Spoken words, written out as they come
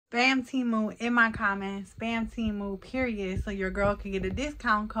Spam Temu in my comments. Spam Temu, period. So your girl can get a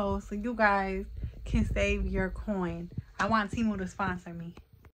discount code so you guys can save your coin. I want Temu to sponsor me.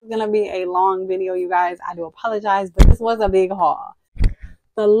 It's going to be a long video, you guys. I do apologize, but this was a big haul.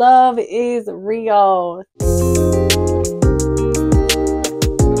 The love is real.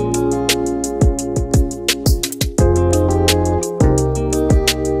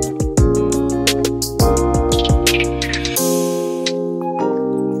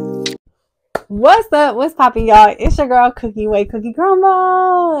 What's up? What's poppin', y'all? It's your girl Cookie Way Cookie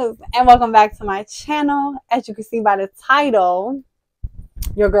Crumbles, and welcome back to my channel. As you can see by the title,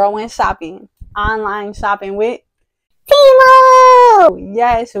 your girl went shopping, online shopping with Temu.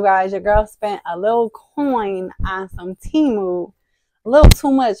 Yes, you guys, your girl spent a little coin on some Temu, a little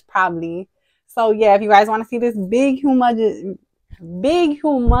too much probably. So yeah, if you guys want to see this big humongous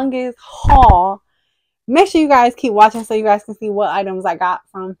haul, make sure you guys keep watching so you guys can see what items I got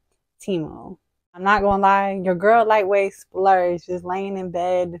from Temu. I'm not gonna lie, your girl lightweight splurge, just laying in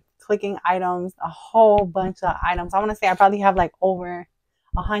bed, clicking items, a whole bunch of items. I want to say I probably have like over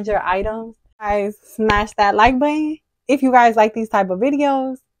 100 items. Guys, smash that like button if you guys like these type of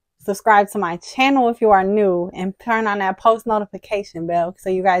videos. Subscribe to my channel if you are new, and turn on that post notification bell so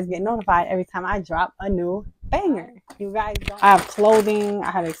you guys get notified every time I drop a new banger. You guys don't. I have clothing,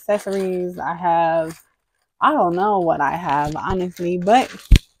 I have accessories, I don't know what I have honestly, but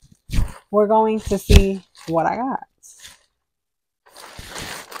we're going to see what I got. So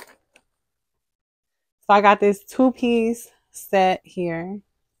I got this 2-piece set here.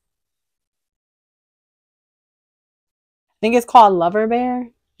 I think it's called Lover Bear.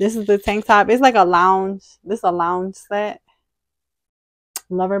 This is the tank top. It's like a lounge. This is a lounge set.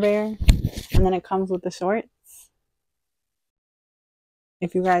 Lover Bear. And then it comes with the shorts.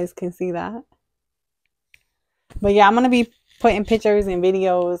 If you guys can see that. But yeah, I'm going to be putting pictures and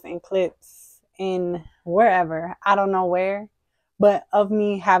videos and clips in wherever, I don't know where, but of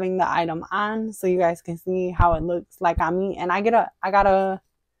me having the item on so you guys can see how it looks like on me. And I got a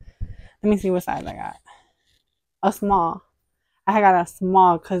let me see what size I got. A small. I got a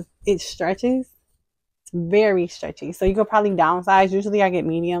small because it stretches. It's very stretchy, so you could probably downsize. Usually I get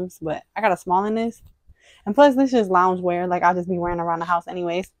mediums, but I got a small in this. And plus this is lounge wear, like I'll just be wearing around the house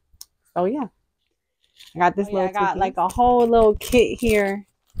anyways. So yeah, I got this little, I got like a whole little kit here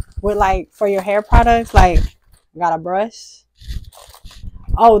with like for your hair products. Like I got a brush.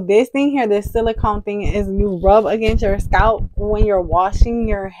 Oh, this thing here, this silicone thing, is you rub against your scalp when you're washing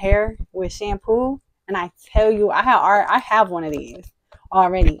your hair with shampoo. And I tell you, I have one of these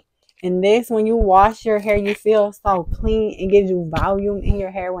already. And this, when you wash your hair, you feel so clean. It gives you volume in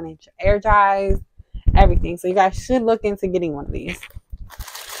your hair when it air dries, everything. So you guys should look into getting one of these.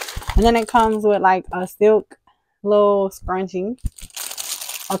 And then it comes with like a silk little scrunchie,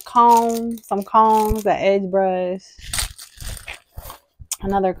 a comb, some combs, an edge brush,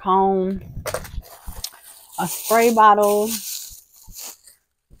 another comb, a spray bottle.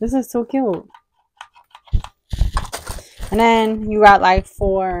 This is too cute. And then you got like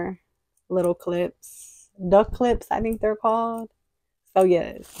 4 little clips, duck clips, I think they're called. So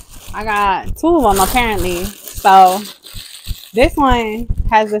yes, I got 2 of them apparently. So this one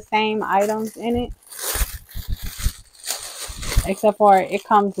has the same items in it, except for it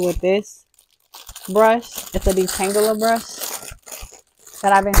comes with this brush. It's a detangler brush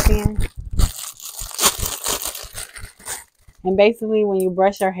that I've been seeing. And basically when you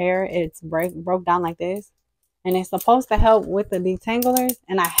brush your hair, it's broke down like this. And it's supposed to help with the detanglers.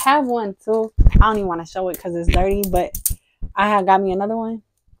 And I have one too. I don't even want to show it because it's dirty, but I have got me another one.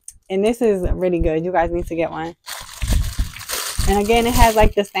 And this is really good. You guys need to get one. And again, it has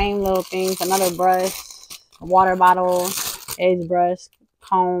like the same little things. Another brush, a water bottle, edge brush,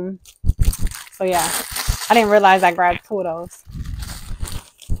 comb. So yeah, I didn't realize I grabbed 2 of those.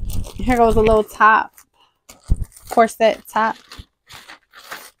 Here goes a little top, corset top.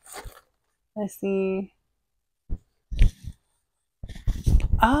 Let's see.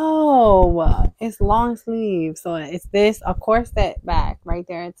 Oh, it's long sleeve. So it's this, a corset back right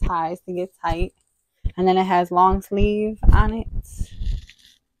there. It ties to get tight. And then it has long sleeve on it.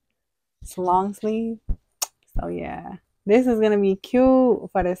 It's long sleeve. So yeah, this is going to be cute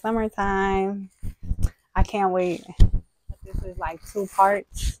for the summertime. I can't wait. This is like 2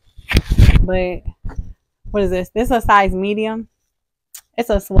 parts. But what is this? This is a size medium. It's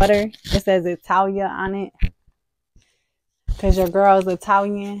a sweater. It says Italia on it. Because your girl's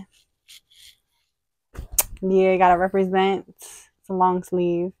Italian. Yeah, you gotta represent. It's a long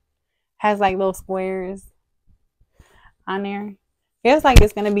sleeve. Has like little squares on there. Feels like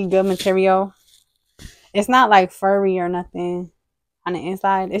it's gonna be good material. It's not like furry or nothing. on the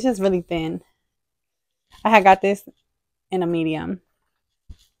inside. It's just really thin. I had got this in a medium.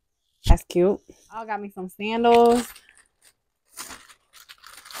 That's cute. I got me some sandals.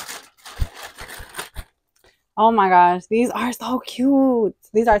 Oh my gosh, these are so cute.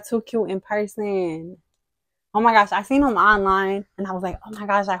 These are too cute in person. Oh my gosh, I seen them online and I was like, oh my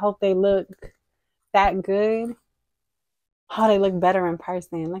gosh, I hope they look that good. Oh, they look better in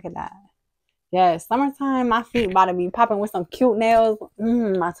person. Look at that. Yes, summertime, my feet about to be popping with some cute nails.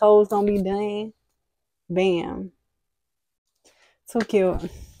 My toes gonna be done. Bam. Too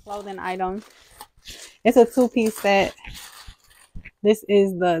cute. Clothing item. It's a two-piece set. This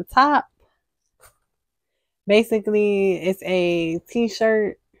is the top. Basically, it's a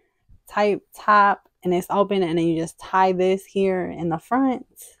t-shirt type top and it's open, and then you just tie this here in the front.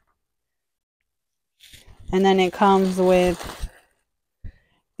 And then it comes with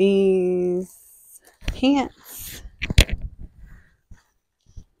these pants.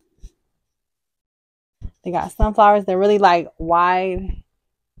 They got sunflowers. They're really like wide,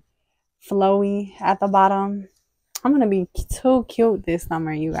 flowy at the bottom. I'm gonna be too cute this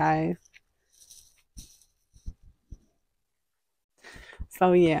summer, you guys.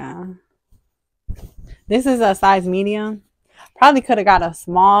 So yeah, this is a size medium. Probably could have got a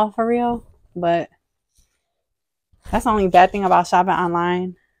small for real, but that's the only bad thing about shopping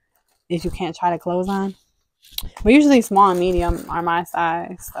online is you can't try the clothes on. But usually small and medium are my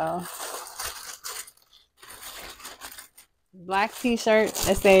size. So black t-shirt.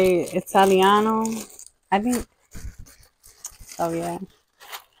 It's a Italiano, I think. Oh yeah.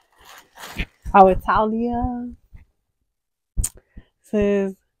 Oh, Italia.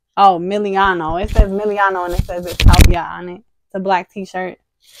 Says, oh, Miliano. It says Miliano and it says Italia on it. It's a black t-shirt.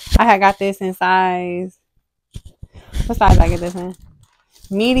 I had got this in size. What size I get this in?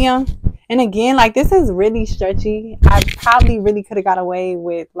 Medium. And again, like, this is really stretchy. I probably really could have got away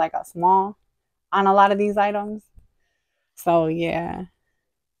with like a small on a lot of these items. So yeah.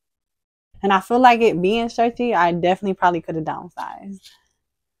 And I feel like it being stretchy, I definitely probably could have downsized.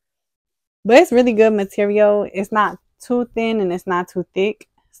 But it's really good material. It's not too thin and it's not too thick.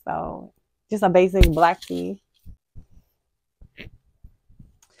 So just a basic black tee.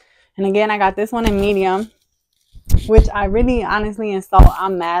 And again, I got this one in medium, which I really honestly, and so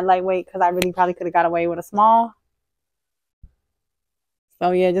I'm mad lightweight because I really probably could have got away with a small.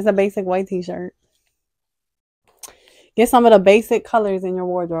 So yeah, just a basic white t-shirt. Get some of the basic colors in your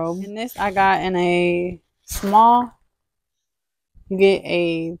wardrobe. And this I got in a small. You get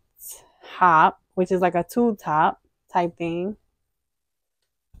a top, which is like a tube top type thing.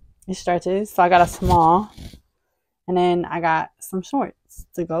 It stretches. So I got a small. And then I got some shorts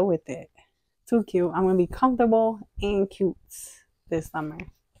to go with it. Too cute. I'm going to be comfortable and cute this summer.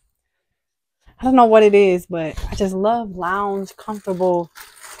 I don't know what it is, but I just love lounge, comfortable,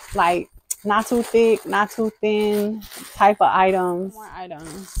 like not too thick, not too thin type of items. More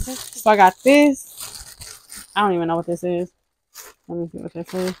items. So I got this. I don't even know what this is. Let me see what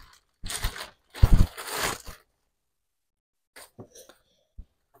this is.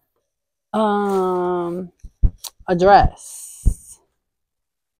 A dress.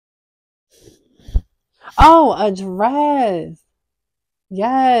 Oh, a dress.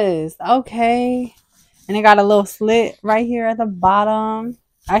 Yes. Okay. And it got a little slit right here at the bottom.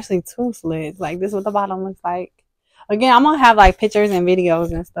 Actually, two slits. Like, this is what the bottom looks like. Again, I'm going to have like pictures and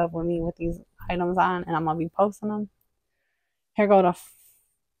videos and stuff with me with these items on. And I'm going to be posting them. Here go the...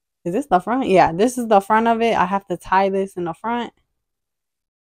 Is this the front? Yeah, this is the front of it. I have to tie this in the front.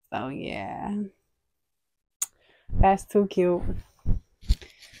 So, yeah. That's too cute.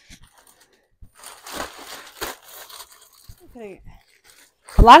 Okay.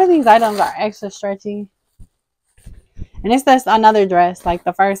 A lot of these items are extra stretchy. And it's just another dress like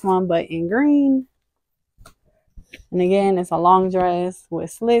the first one, but in green. And again, it's a long dress with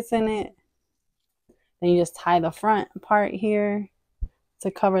slits in it. Then you just tie the front part here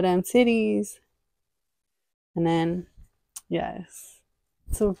to cover them titties. And then, yes,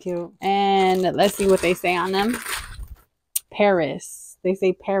 too cute. And let's see what they say on them. Paris. They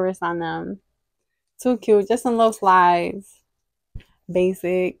say Paris on them. Too cute. Just some little slides.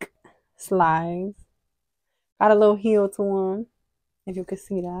 Basic slides. Got a little heel to them, if you can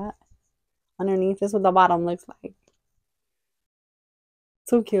see that. Underneath, this is what the bottom looks like.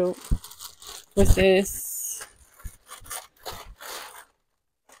 Too cute. With this.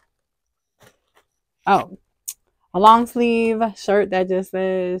 Oh, a long sleeve shirt that just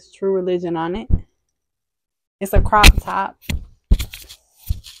says True Religion on it. It's a crop top.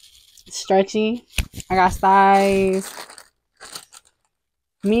 Stretchy. I got size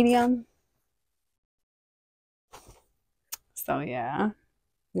medium. So yeah,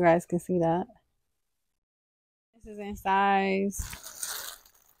 you guys can see that. This is in size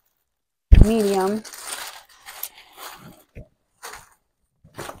medium.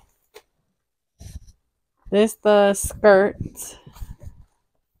 This the skirt.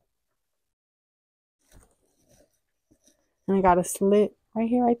 And I got a slit right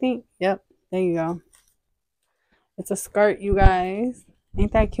here, I think. Yep, there you go. It's a skirt, you guys.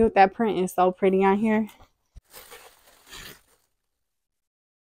 Ain't that cute? That print is so pretty on here.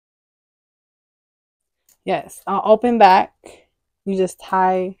 Yes, I'll open back. You just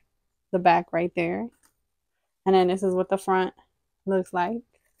tie the back right there. And then this is what the front looks like.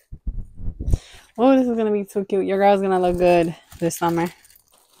 Oh, this is going to be too cute. Your girl's going to look good this summer.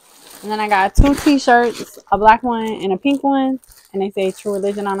 And then I got 2 t-shirts, a black one and a pink one. And they say True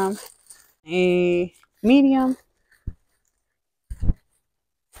Religion on them. A medium.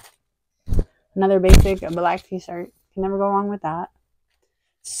 Another basic, a black t-shirt. Can never go wrong with that.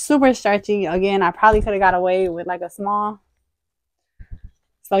 Super stretchy. Again, I probably could have got away with like a small.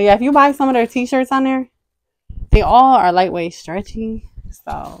 So yeah, if you buy some of their t-shirts on there, they all are lightweight stretchy.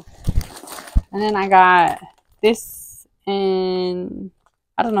 So, and then I got this, and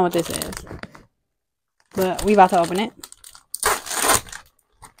I don't know what this is, but we about to open it.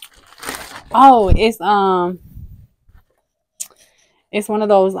 Oh, it's one of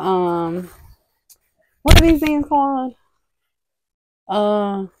those what are these things called?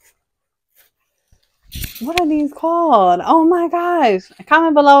 What are these called? Oh my gosh.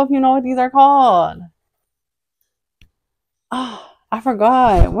 Comment below if you know what these are called. Oh, I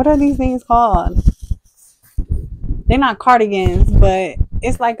forgot. What are these things called? They're not cardigans, but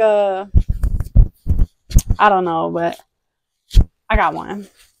it's like a, I don't know, but I got one.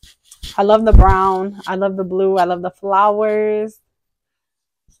 I love the brown. I love the blue. I love the flowers.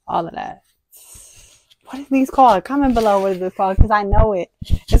 All of that. What are these called? Comment below what is this called, because I know it.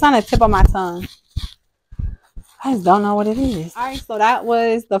 It's on the tip of my tongue. I just don't know what it is. All right, so that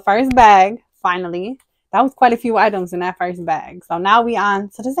was the first bag, finally. That was quite a few items in that first bag. So now we on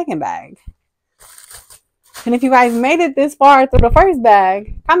to the second bag. And if you guys made it this far through the first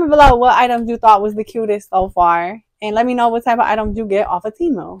bag, comment below what items you thought was the cutest so far. And let me know what type of items you get off of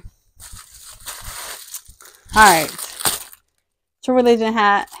Temu. Alright. True Religion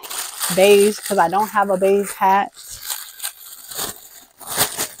hat. Beige, because I don't have a beige hat.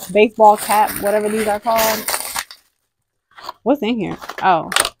 Baseball cap, whatever these are called. What's in here? Oh.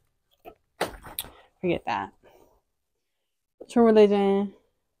 Forget that. True Religion.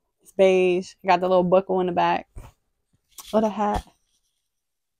 It's beige. Got the little buckle in the back. What a hat.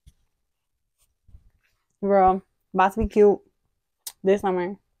 Girl, about to be cute this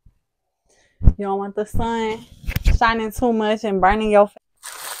summer. You don't want the sun shining too much and burning your face.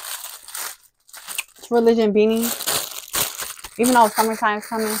 True Religion beanie. Even though summertime's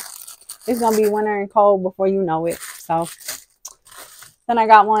coming, it's going to be winter and cold before you know it. So, then I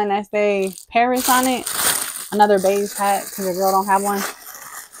got one that say Paris on it. Another beige hat because your girl don't have one.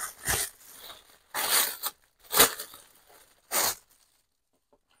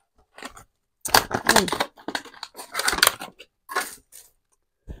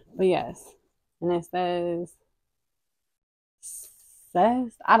 But yes. And it says,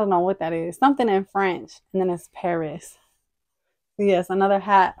 I don't know what that is. Something in French. And then it's Paris. So yes, another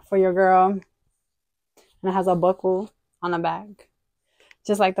hat for your girl. And it has a buckle on the back.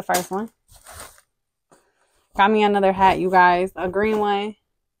 Just like the first one. Got me another hat, you guys. A green one.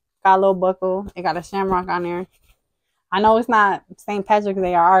 Got a little buckle. It got a shamrock on there. I know it's not St. Patrick's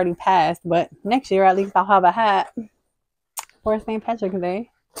Day. I already passed. But next year, at least I'll have a hat for St. Patrick's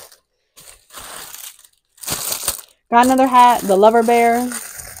Day. Got another hat. The Lover Bear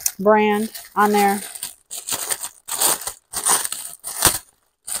brand on there.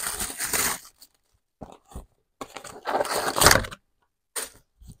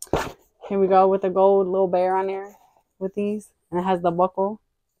 Here we go with the gold little bear on there with these. And it has the buckle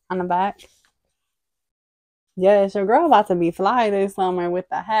on the back. Yes, your girl about to be fly this summer with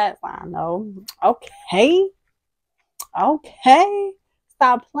the hats. I know. Okay. Okay.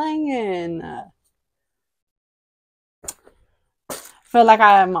 Stop playing. Feel like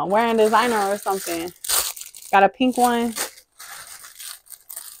I'm wearing designer or something. Got a pink one.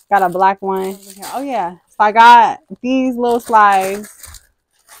 Got a black one. Oh, yeah. So I got these little slides.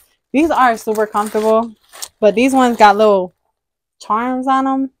 These are super comfortable, but these ones got little charms on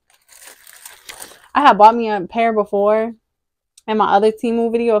them. I had bought me a pair before in my other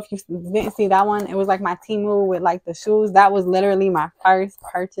Temu video. If you didn't see that one, it was like my Temu with like the shoes. That was literally my first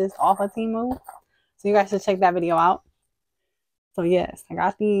purchase off of Temu. So you guys should check that video out. So yes, I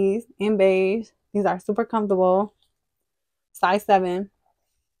got these in beige. These are super comfortable. Size 7.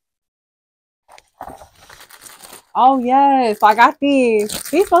 Oh yes, so I got these.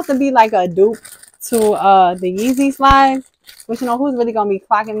 These supposed to be like a dupe to the Yeezy slides. But you know who's really gonna be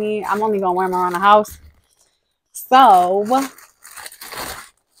clocking me? I'm only gonna wear them around the house. So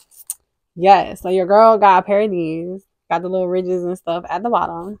yes, so your girl got a pair of these. Got the little ridges and stuff at the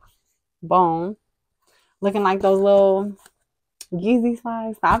bottom. Boom. Looking like those little Yeezy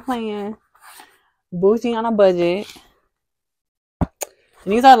slides. Stop playing. Bougie on a budget.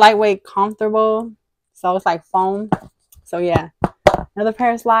 And these are lightweight, comfortable. So it's like foam. So yeah. Another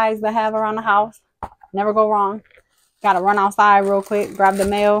pair of slides that I have around the house. Never go wrong. Gotta run outside real quick. Grab the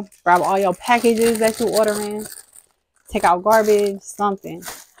mail. Grab all your packages that you ordering. Take out garbage. Something.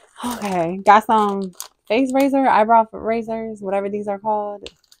 Okay. Got some face razor, eyebrow razors, whatever these are called.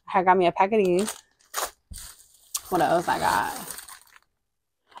 I got me a pack of these. What else I got?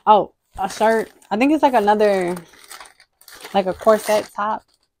 Oh, a shirt. I think it's like another, like a corset top.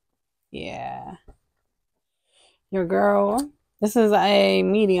 Yeah. Your girl. This is a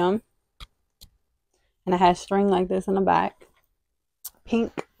medium. And it has string like this in the back.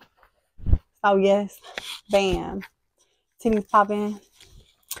 Pink. Oh, yes. Bam. Titties popping.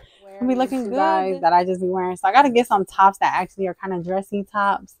 I'll be looking good. Guys that I just be wearing. So I got to get some tops that actually are kind of dressy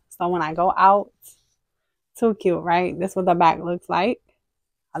tops. So when I go out, too cute, right? This is what the back looks like.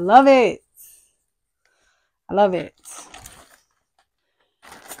 I love it. I love it.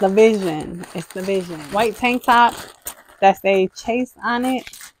 It's the vision. It's the vision. White tank top that say Chase on it.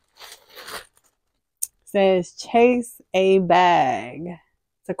 Says Chase a bag.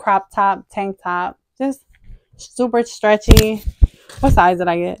 It's a crop top, tank top. Just super stretchy. What size did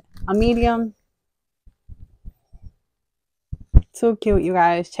I get? A medium. Too cute, you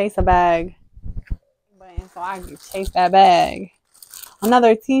guys. Chase a bag. So I chase that bag.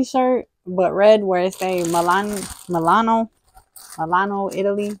 Another t-shirt, but red, where it say Milano,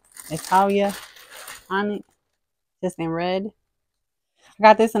 Italy, Italia on it. Just in red. I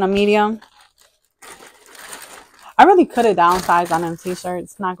got this in a medium. I really could have downsized on them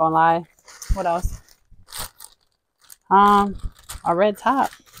t-shirts, not gonna lie. What else? A red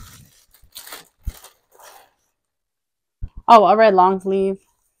top. Oh, a red long sleeve.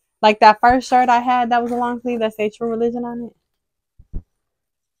 Like that first shirt I had that was a long sleeve that said True Religion on it.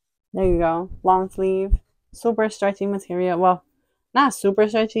 There you go. Long sleeve. Super stretchy material. Well, not super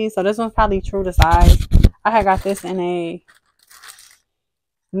stretchy. So this one's probably true to size. I had got this in a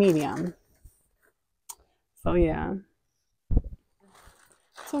medium. So yeah.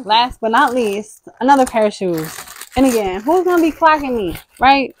 Last but not least, another pair of shoes. And again, who's going to be clocking me,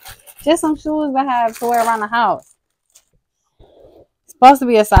 right? Just some shoes I have to wear around the house. It's supposed to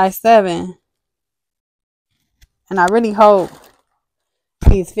be a size 7. And I really hope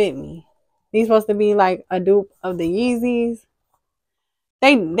these fit me. These supposed to be like a dupe of the Yeezys.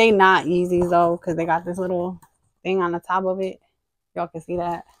 They not Yeezys though, because they got this little thing on the top of it. Y'all can see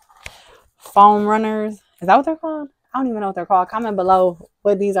that. Foam runners. Is that what they're called? I don't even know what they're called. Comment below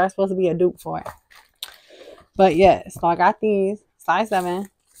what these are supposed to be a dupe for. But yes, so I got these. Size 7.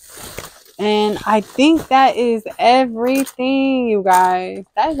 And I think that is everything, you guys.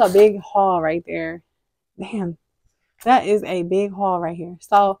 That is a big haul right there. Damn. That is a big haul right here.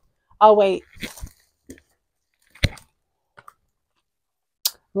 So, oh wait.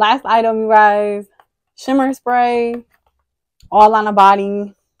 Last item, you guys. Shimmer spray. All on the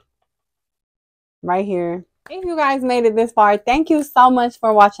body. Right here. If you guys made it this far, thank you so much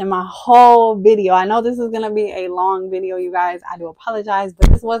for watching my whole video. I know this is going to be a long video, you guys. I do apologize, but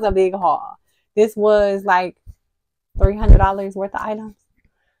this was a big haul. This was like $300 worth of items.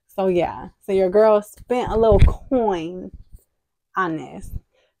 So yeah. So your girl spent a little coin on this.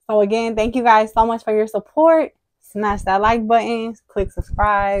 So again, thank you guys so much for your support. Smash that like button. Click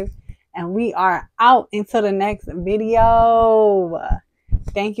subscribe. And we are out until the next video.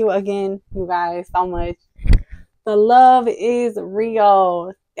 Thank you again, you guys, so much. The love is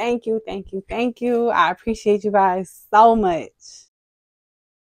real. Thank you, thank you, thank you. I appreciate you guys so much.